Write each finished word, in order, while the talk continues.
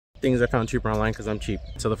things I found cheaper online because I'm cheap.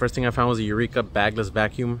 So the first thing I found was a Eureka Bagless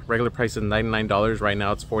vacuum. Regular price is $99. Right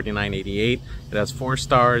now it's $49.88. It has 4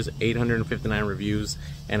 stars, 859 reviews,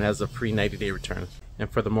 and has a free 90-day return. And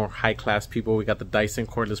for the more high-class people, we got the Dyson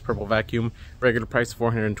Cordless Purple Vacuum. Regular price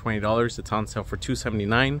 $420. It's on sale for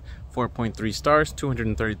 $279. 4.3 stars,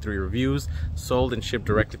 233 reviews. Sold and shipped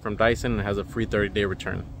directly from Dyson and has a free 30-day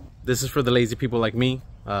return. This is for the lazy people like me.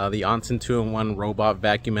 The ONSON 2-in-1 robot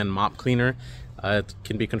vacuum and mop cleaner. It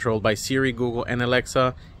can be controlled by Siri, Google, and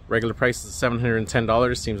Alexa. Regular price is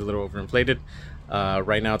 $710. Seems a little overinflated.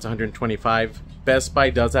 Right now it's $125. Best Buy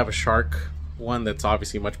does have a Shark one that's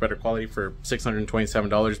obviously much better quality for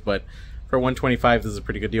 $627, but for $125 this is a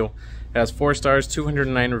pretty good deal. It has 4 stars,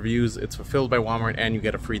 209 reviews. It's fulfilled by Walmart, and you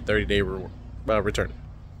get a free 30-day return.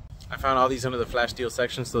 I found all these under the flash deal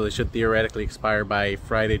section, so they should theoretically expire by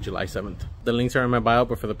Friday, July 7th. The links are in my bio,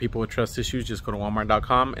 but for the people with trust issues, just go to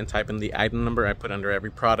walmart.com and type in the item number I put under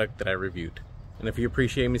every product that I reviewed. And if you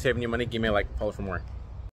appreciate me saving you money, give me a like and follow for more.